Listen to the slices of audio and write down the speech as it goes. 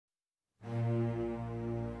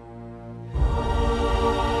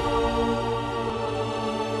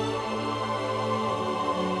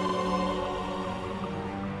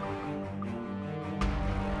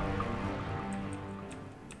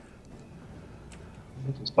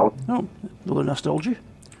Oh, another nostalgia.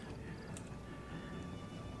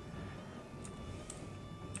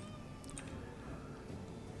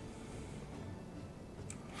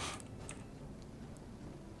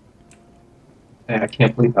 Hey, I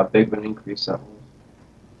can't believe how big of an increase that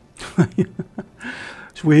was.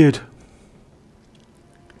 It's weird.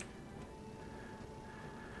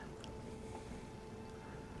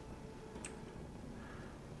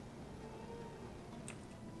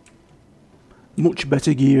 Much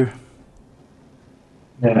better gear.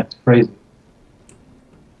 Yeah, it's crazy.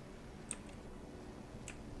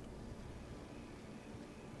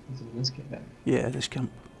 What's in this camp? Yeah, this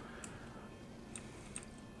camp.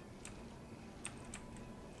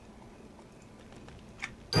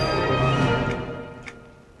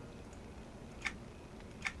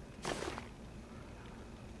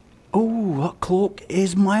 Oh, that cloak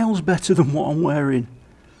is miles better than what I'm wearing.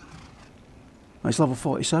 It's level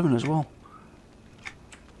 47 as well.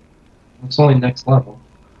 It's only next level.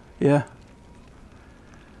 Yeah.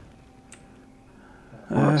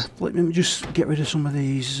 Let me just get rid of some of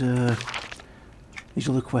these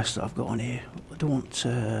other quests that I've got on here. I don't want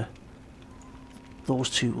those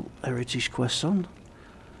two heritage quests on.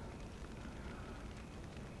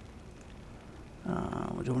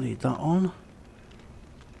 We don't need that on.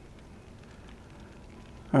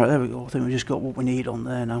 Alright, there we go. I think we just got what we need on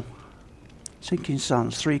there now. Sinking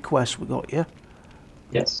Sands, 3 quests we got, yeah?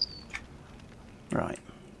 Yes. Right.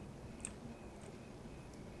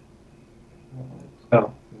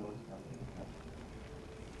 Oh.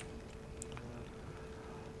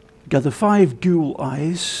 Gather 5 ghoul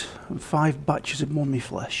eyes and 5 batches of mummy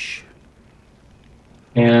flesh.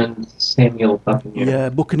 And Samuel Buccaneer. Yeah,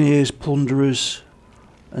 buccaneers, plunderers,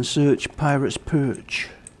 and search pirates' perch.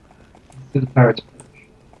 To the pirates' perch.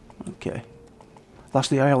 Okay. That's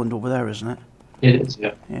the island over there, isn't it? It is,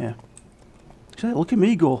 yeah. Yeah. So look at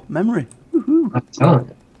me go. Memory. Woohoo. I'm telling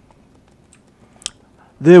you.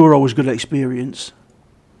 They were always good experience.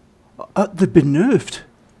 They've been nerfed.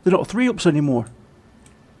 They're not 3-ups anymore.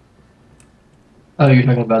 Oh, you're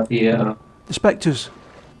talking about the Spectres.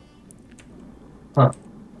 Huh.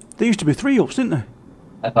 They used to be 3-ups, didn't they?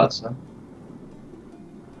 I thought so.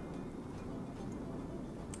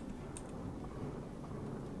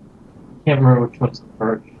 Can't remember which one's the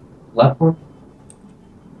perch. Left one?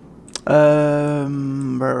 I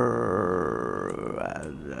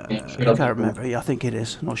Yeah, can't remember. Yeah, I think it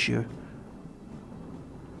is. Not sure.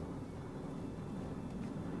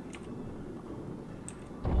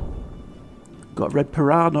 Got a red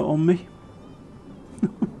piranha on me.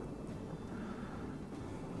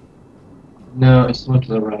 No, it's the one to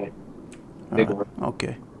the right. Big one.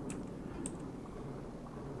 Okay.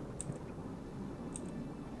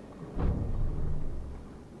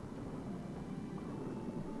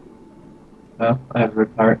 Oh, I have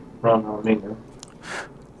red pirate wrong on me now.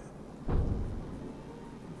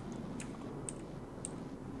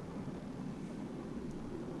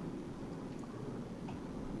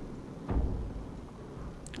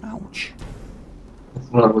 Ouch. That's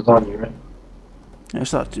the one that was on you, right?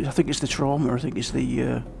 It's that. I think it's the trauma. I think it's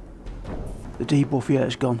the debuff. Yeah,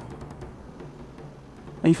 it's gone.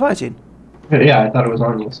 Are you fighting? Yeah, I thought it was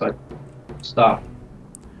on you, so I stopped.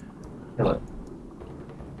 Kill it.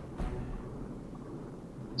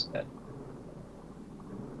 It's dead.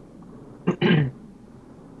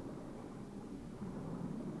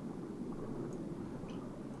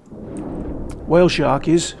 Whale shark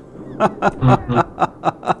is.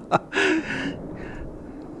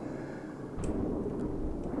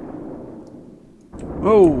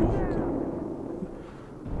 Oh,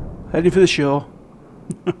 heading for the shore.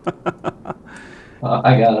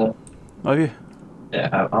 I got it. Have you?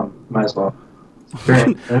 Yeah, I might as well.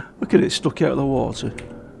 Great. Look at it stuck out of the water.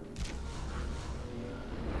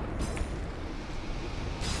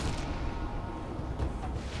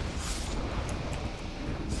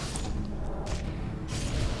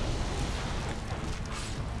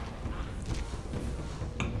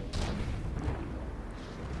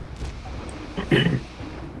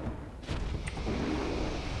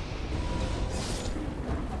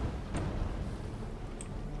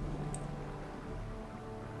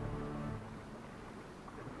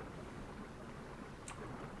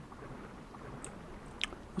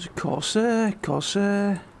 There's a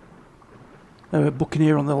Corsair. A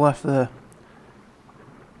buccaneer on the left there.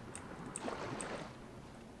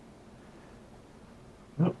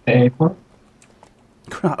 Okay, what?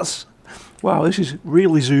 That's, wow, this is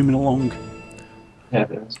really zooming along. Yeah,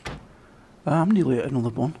 it is. I'm nearly at another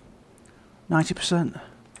one. 90%.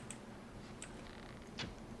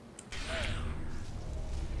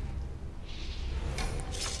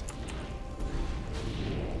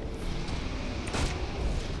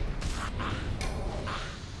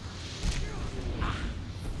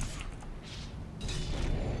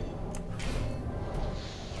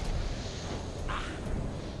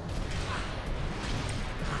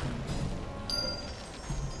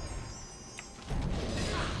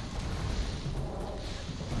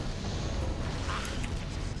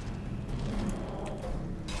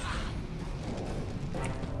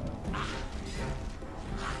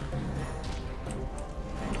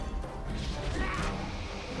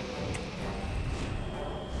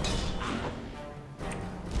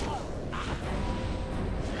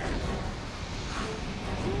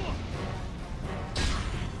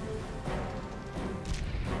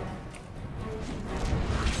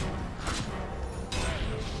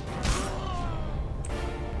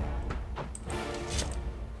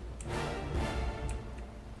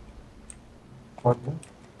 one more.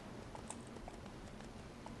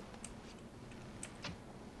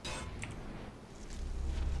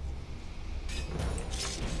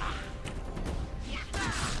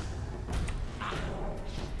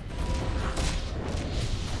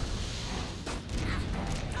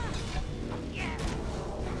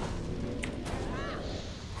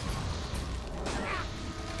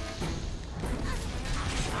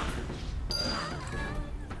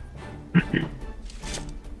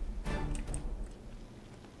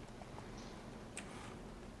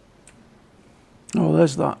 Oh,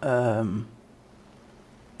 there's that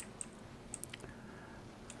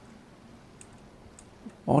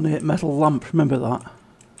ornate metal lamp, remember that?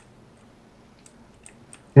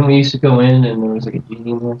 Then we used to go in and there was like a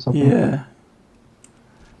genie in there or something. Yeah.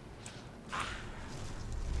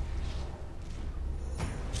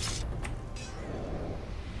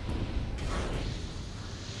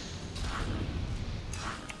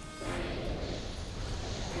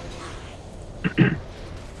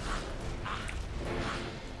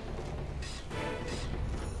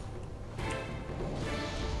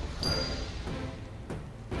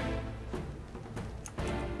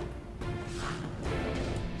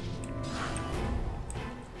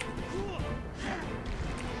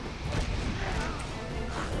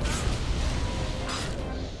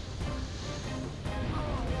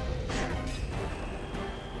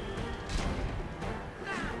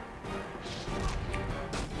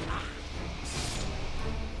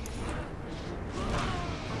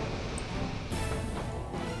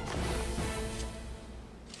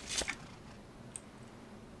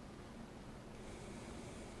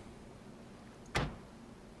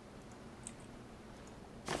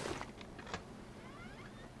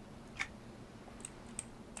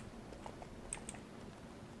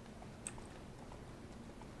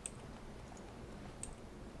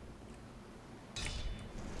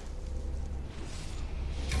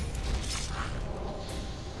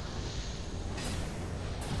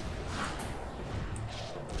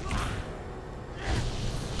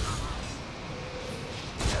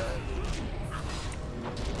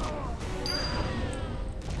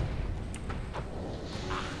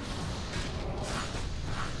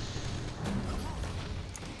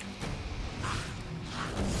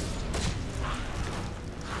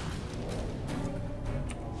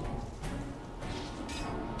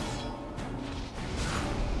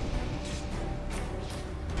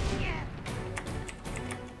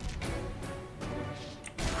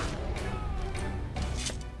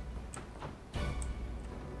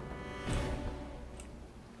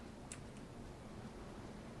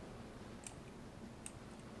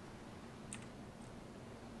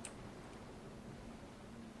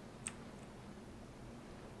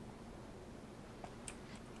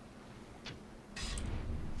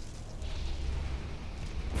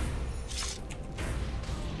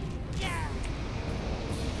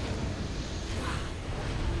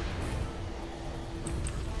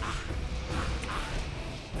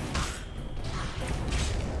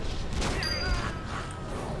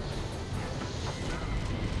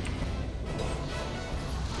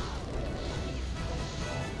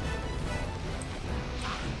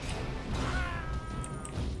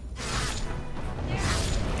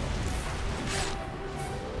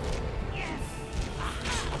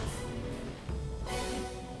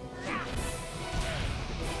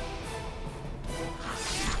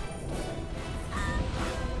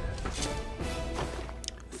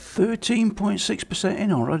 %13.6%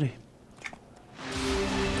 in already.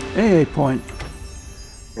 AA point.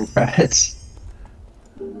 Congrats.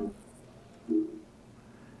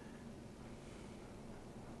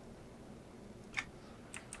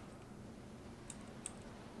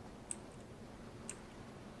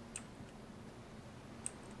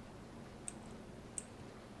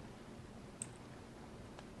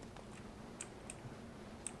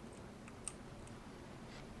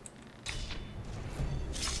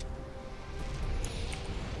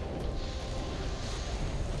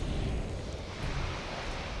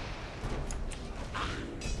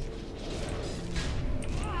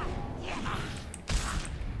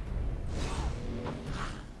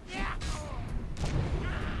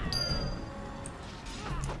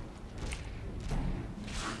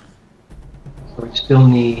 So we still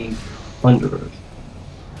need plunderers.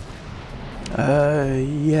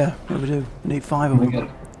 Yeah, we do. We need 5 of We them.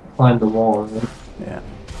 gotta climb the wall, right? Yeah.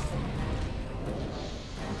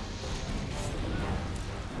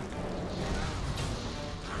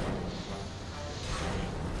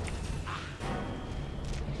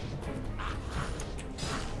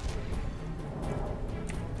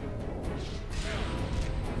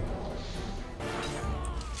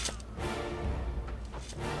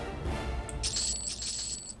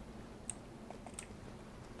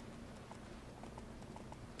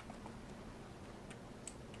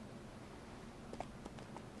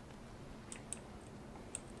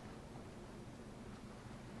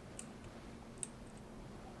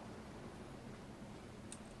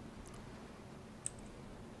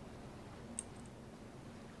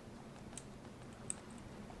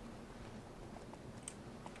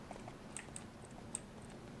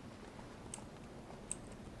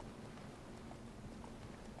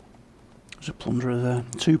 There's a plunderer there.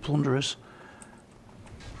 2 plunderers.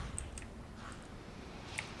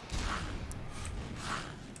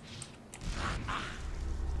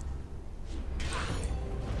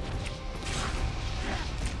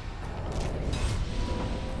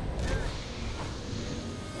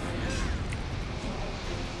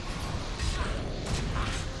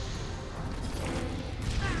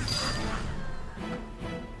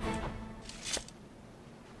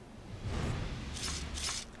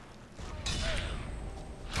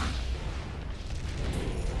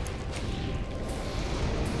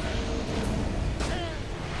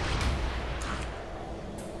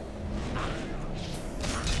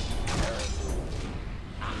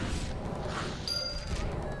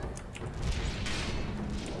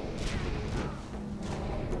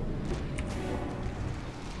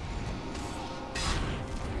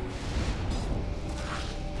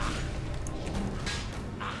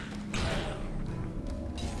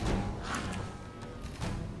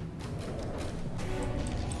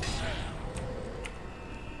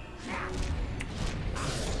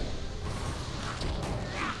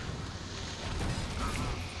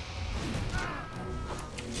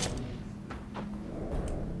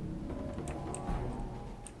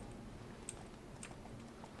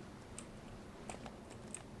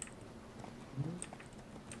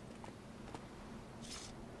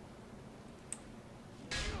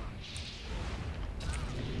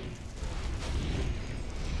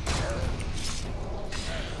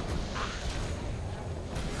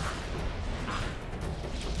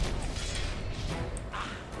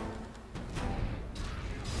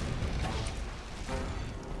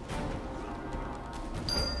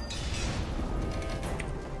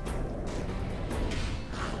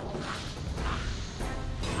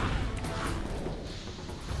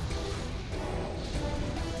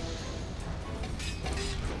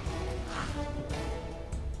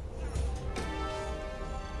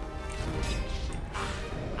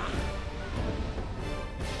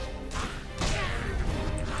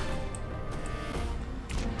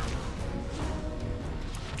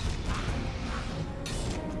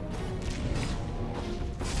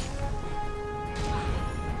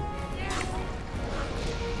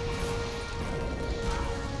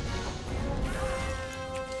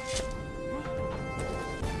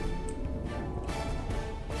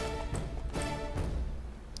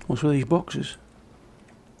 What's with these boxes?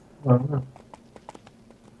 I don't know.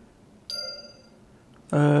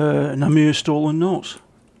 Namir's stolen notes.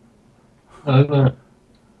 Oh, look at that.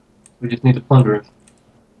 We just need to plunder it.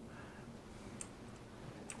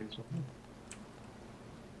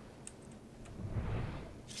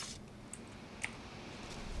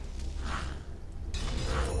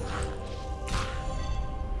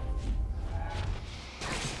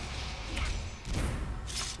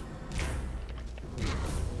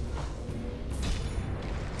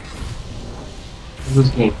 This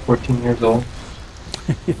game, 14 years old.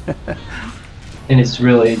 And it's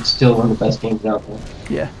really still one of the best games out there.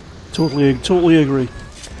 Yeah, totally agree.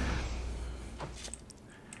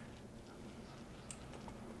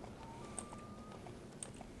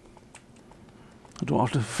 I don't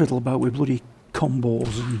have to fiddle about with bloody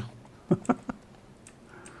combos and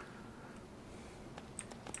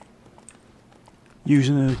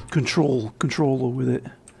using a controller with it.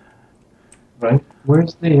 Right?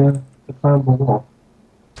 Where's the climbable wall?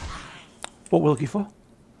 What we're looking for?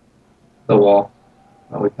 The wall.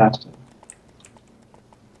 Oh, we passed it.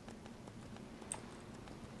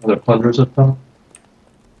 Are there plunders up top?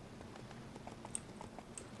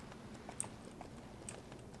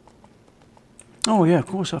 Oh yeah, of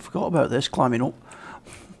course, I forgot about this, climbing up.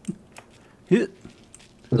 Hit.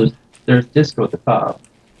 There's disco at the top.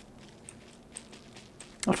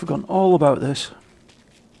 I'd forgotten all about this.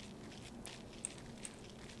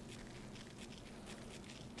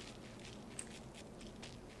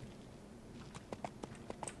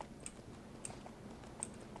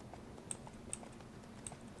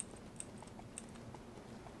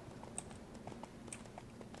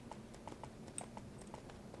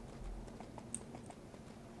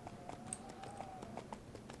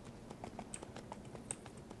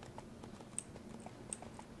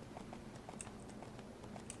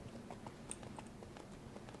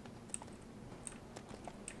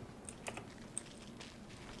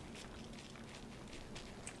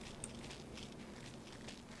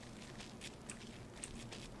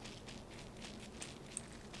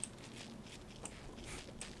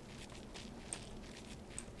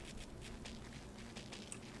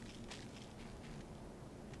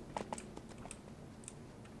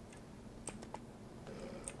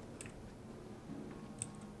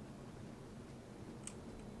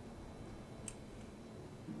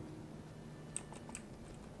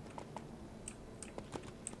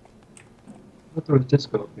 thought there was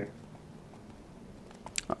disco up here.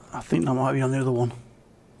 I think that might be on the other one.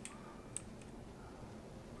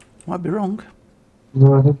 Might be wrong.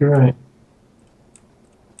 No, I think you're right.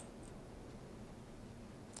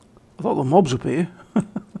 I thought the mob's up here.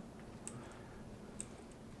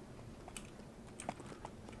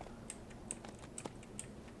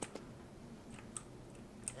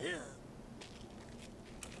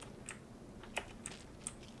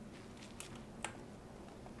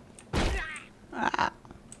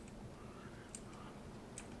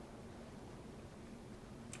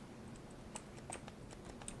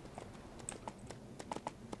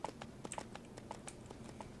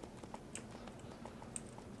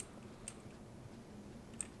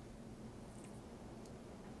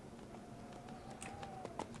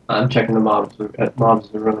 I'm checking the mobs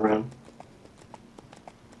that run around.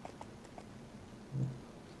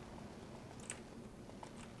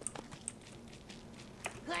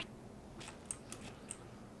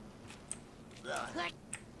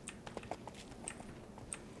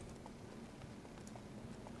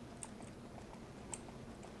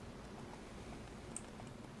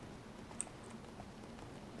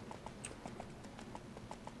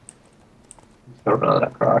 Don't run out of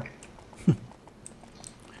that croc.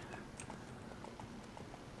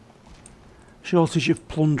 Shortage of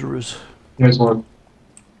plunderers. Here's one.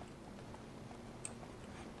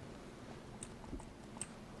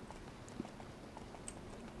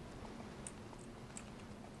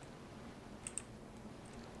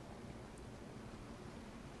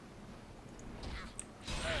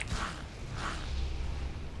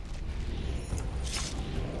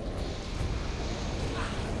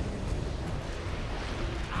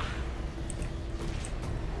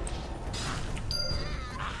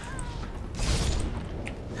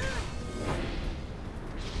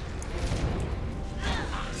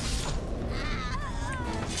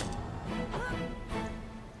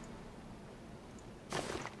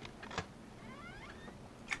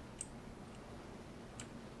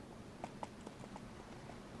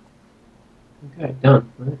 Okay,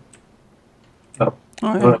 done. Right. Oh.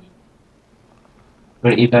 Oh, yeah. Want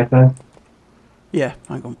to eat back there? Yeah,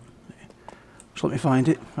 hang on. Just let me find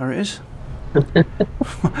it. There it is.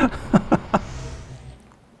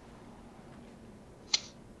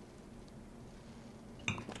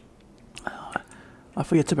 I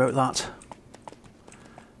forget about that.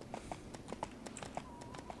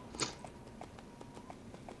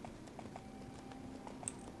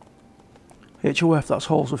 HOF, that's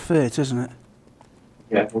Halls of Fate, isn't it?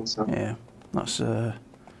 Yeah, I think so. Yeah, that's up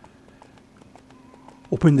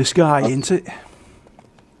in the sky, isn't it?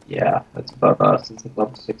 Yeah, that's above us. It's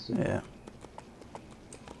above 60. Yeah.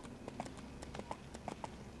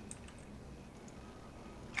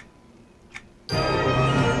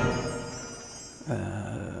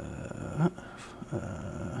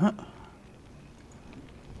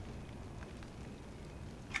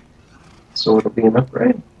 So it'll be an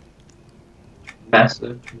upgrade.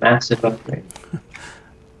 Massive, massive upgrade.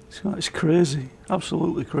 It's crazy,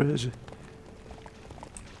 absolutely crazy.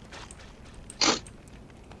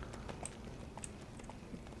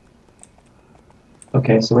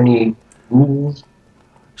 Okay, so we need ghouls.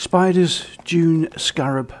 Spiders, dune,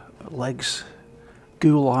 scarab, legs,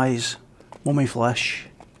 ghoul eyes, mummy flesh,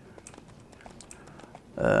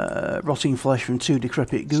 rotting flesh from 2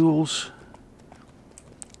 decrepit ghouls,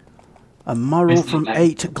 and marrow from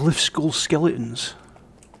 8 glyph skull skeletons.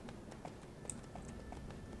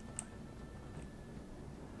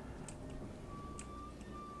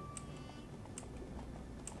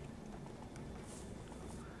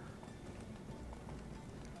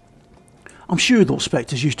 I'm sure those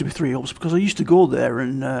spectres used to be 3-ups because I used to go there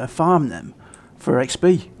and farm them for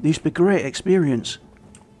XP. They used to be a great experience.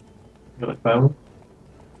 You like found?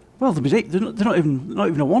 Well, they're not even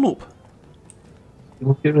a 1-up.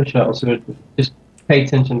 We'll give it a shot. So just pay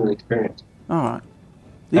attention to the experience. Alright.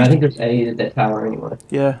 I think there's A at that tower anyway.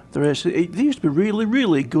 Yeah, there is. They used to be really,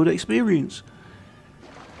 really good experience.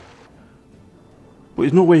 But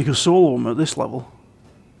there's no way you can solo them at this level.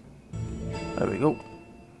 There we go.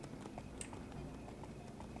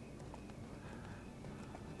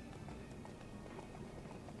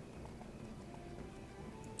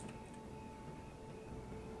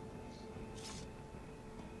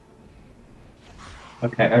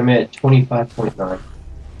 Okay, I'm at 25.9.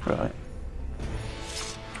 Right.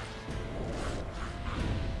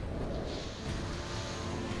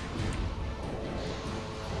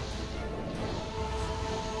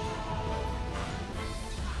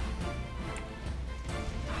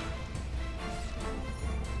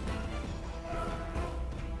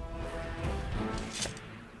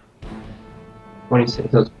 So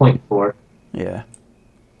it's 0.4. Yeah.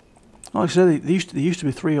 Like I said, there used to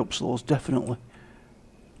be 3 upslots, definitely.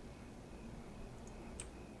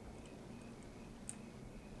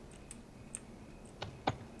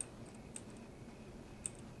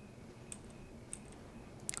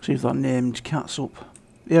 See if that named cat's up.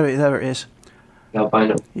 Yeah, there it is.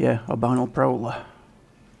 Albino. Yeah, albino prowler.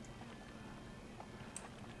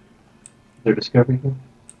 Is there discovery here?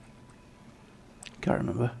 Can't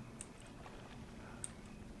remember.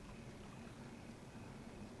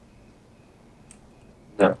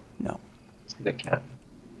 No. No. It's the cat.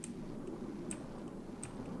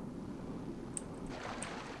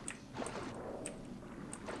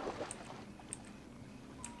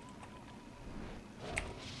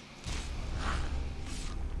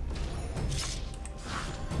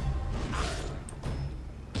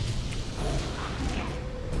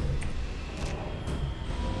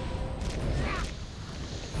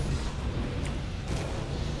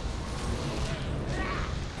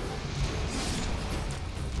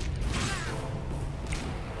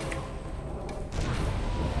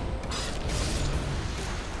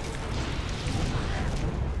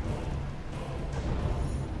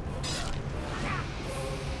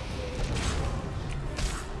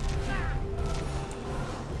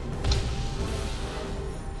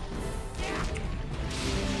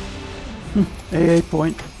 AA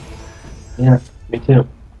point. Yeah, me too.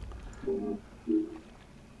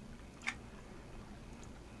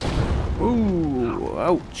 Ooh,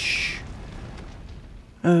 ouch.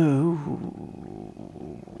 Oh,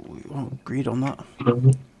 agreed on that.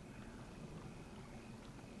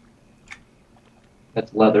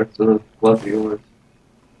 That's leather, so the gloves are yours.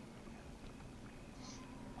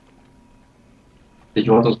 Did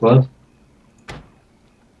you want those gloves?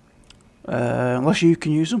 Unless you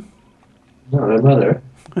can use them. No, they're leather.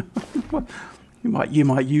 You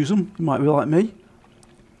might use them. You might be like me.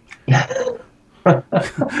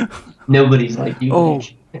 Nobody's like you. Oh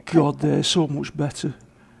God, they're so much better.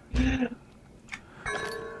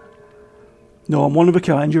 No, I'm one of a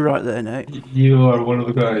kind. You're right there, Nate. You are one of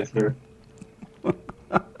the guys, sir.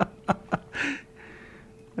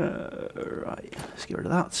 Right, let's get rid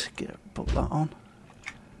of that. Put that on.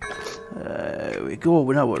 There we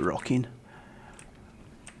go. Now we're rocking.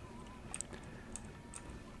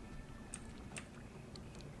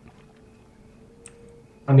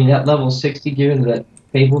 I mean, that level 60 gear, that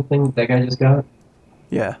Fable thing that guy just got,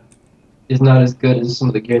 Yeah, is not as good as some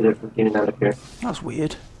of the gear that we're getting out of here. that's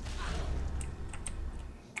weird.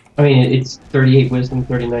 I mean, it's 38 wisdom,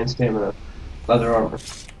 39 stamina, leather armor.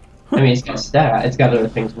 I mean, it's got stat, it's got other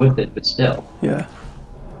things with it, but still. Yeah.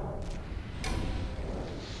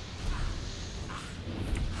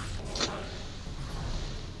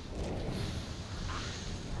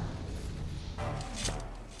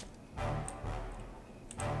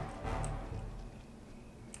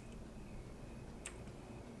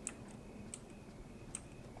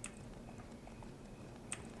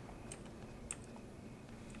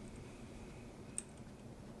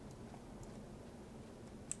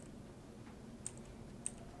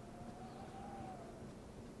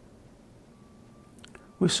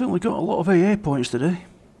 We've certainly got a lot of AA points today.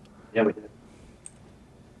 Yeah, we did.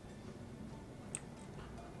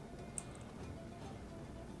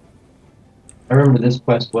 I remember this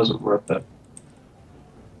quest wasn't worth it.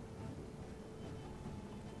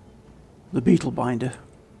 The beetle binder.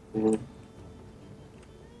 Mm.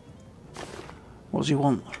 What does he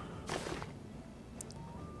want?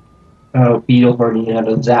 Oh, beetle herding, you had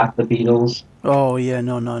to zap the beetles. Oh yeah,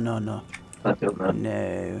 no. Not doing that.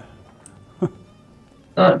 No.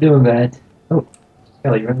 Not doing that. Oh,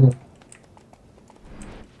 Kelly, you're in there.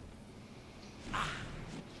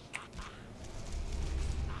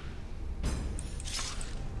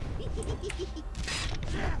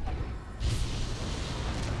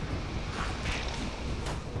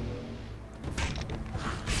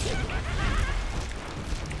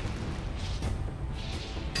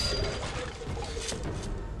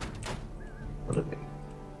 What are they?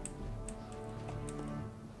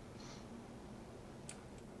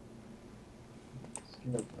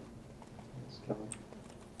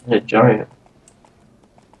 And a giant.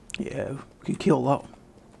 Yeah, we can kill that.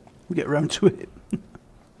 We get round to it.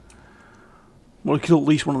 We'll kill at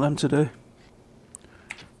least one of them today.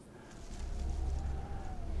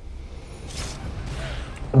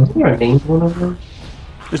 Oh, is there a named one of them?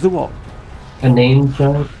 Is there what? A named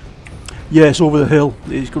giant? Yeah, it's over the hill.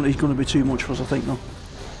 He's gonna be too much for us, I think, though.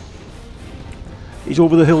 He's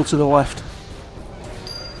over the hill to the left.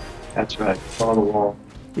 That's right. On the wall.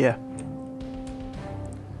 Yeah.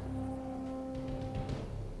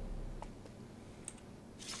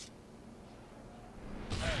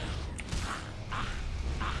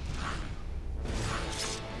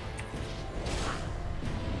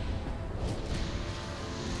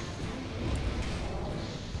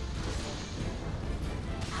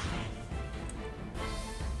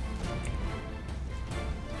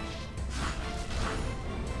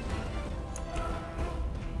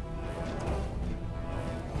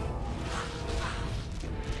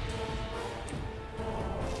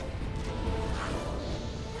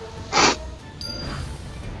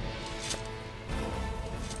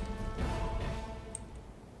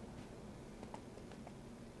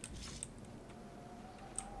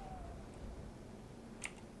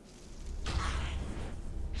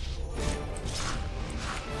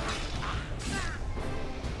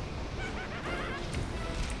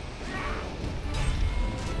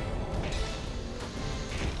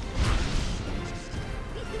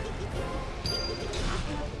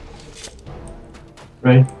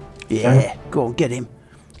 Right? Yeah, go on, get him.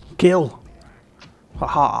 Kill.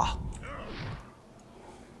 Haha.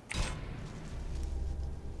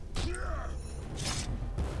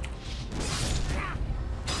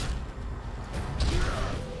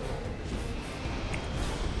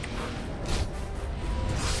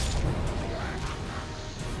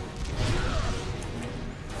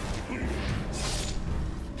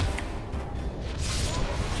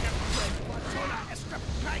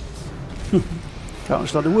 Can't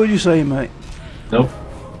understand a word you're saying, mate. Nope.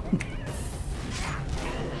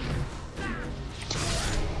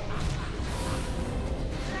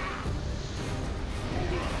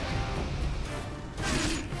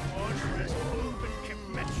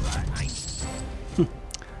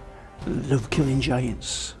 Love killing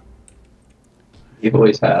giants. You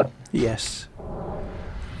always have. Yes.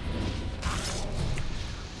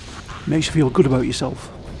 Makes you feel good about yourself.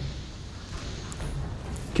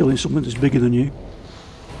 Killing something that's bigger than you.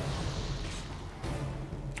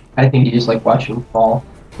 I think you just like watching them fall.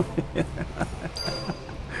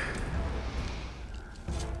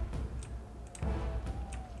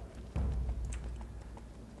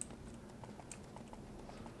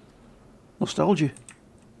 Nostalgia.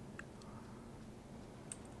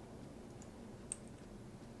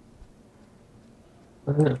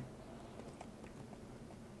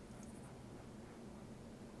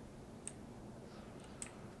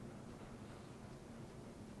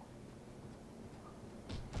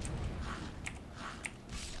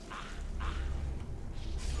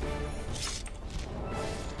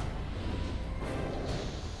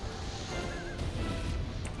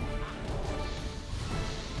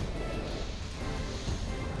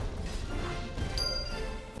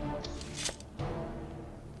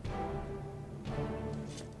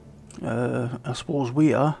 I suppose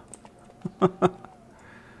we are.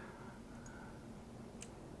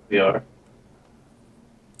 We are.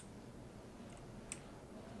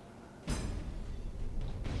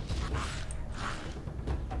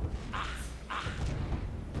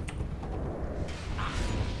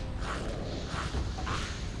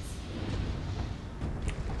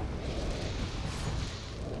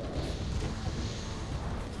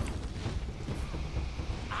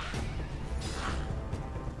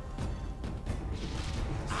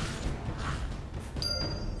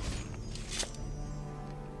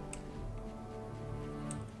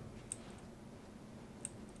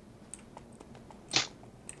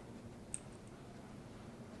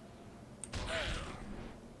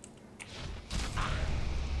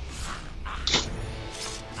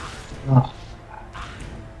 Oh.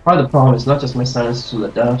 Part of the problem is not just my sinuses from the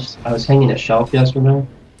dust. I was hanging a shelf yesterday,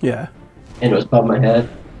 Yeah. and it was above my head.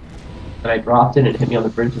 And I dropped it and it hit me on the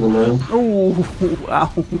bridge of the nose. Oh,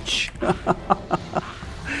 ouch.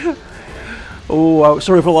 Oh, ouch.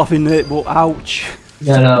 Sorry for laughing, Nate, but ouch.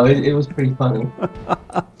 Yeah, no, it was pretty funny.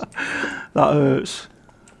 That hurts.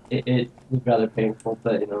 It was rather painful,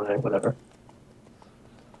 but you know, whatever.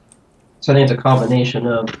 So I think it's a combination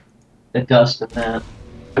of the dust and that.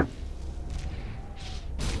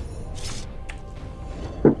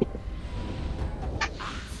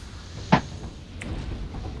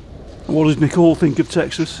 What does Nicole think of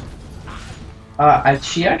Texas?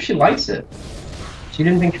 She actually likes it. She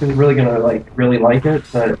didn't think she was really gonna really like it,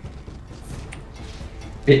 but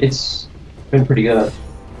it's been pretty good.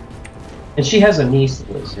 And she has a niece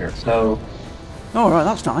that lives here, so Oh, right,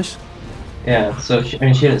 that's nice. yeah. So she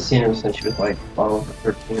hadn't seen her since she was like 12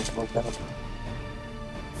 or 13 or something like that.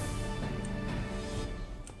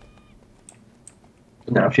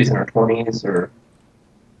 Now she's in her 20s or.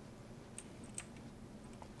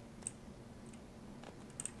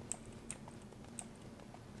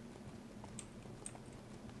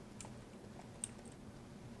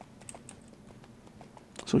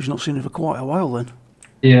 So she's not seen her for quite a while then.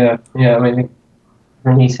 Yeah, yeah. I mean,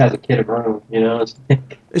 her niece has a kid of her own, you know. It's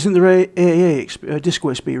Isn't there a disco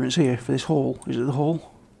experience here for this hall? Is it the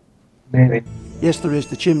hall? maybe. Yes, there is.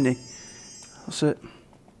 The chimney. That's it.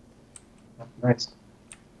 Nice.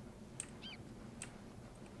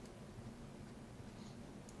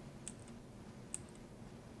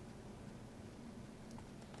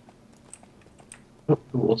 Oh,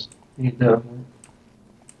 tools. Need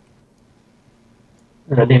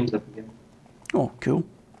and her name's up again. Oh, cool.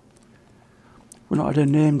 We're not had a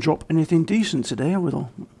name drop anything decent today, have we though?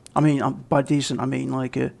 I mean, by decent, I mean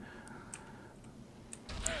like a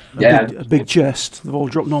big chest. They've all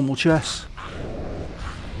dropped normal chests.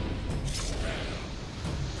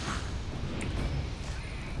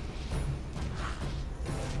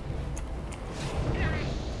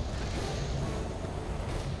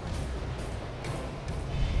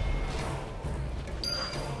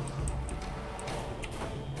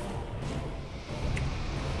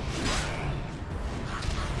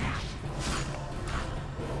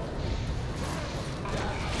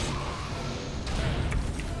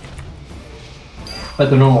 But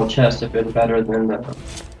the normal chests have been better than the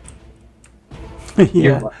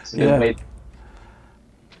Yeah, earbuds. yeah.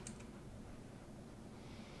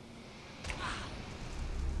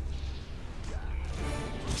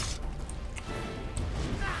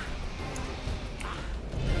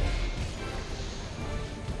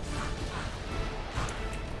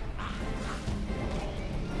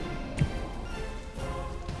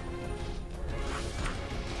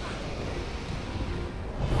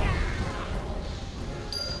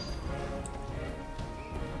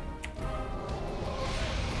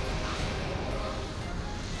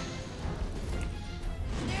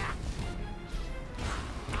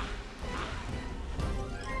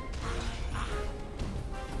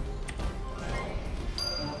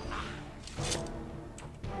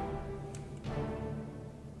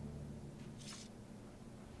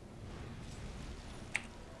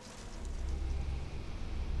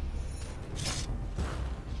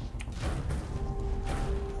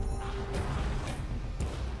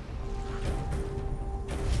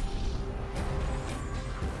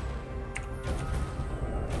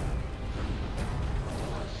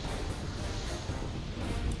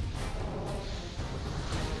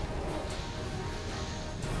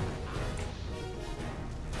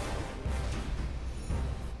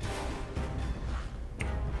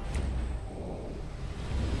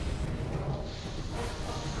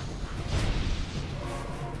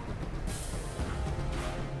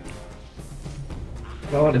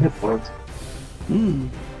 A lot of hit points. Hmm.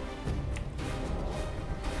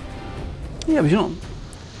 Yeah, but you're not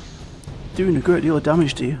doing a great deal of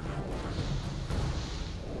damage to you.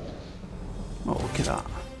 Oh, look at that.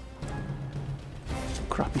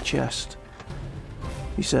 Crappy chest.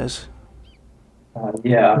 He says.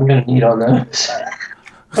 Yeah, I'm gonna need on those.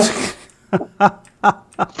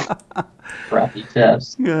 Crappy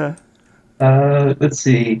chest. Yeah. Let's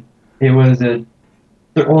see. It was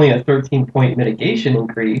only a 13-point mitigation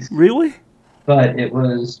increase, Really? but it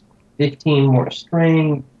was 15 more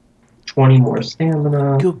strength, 20 more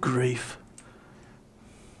stamina. Good grief.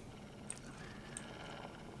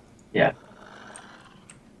 Yeah.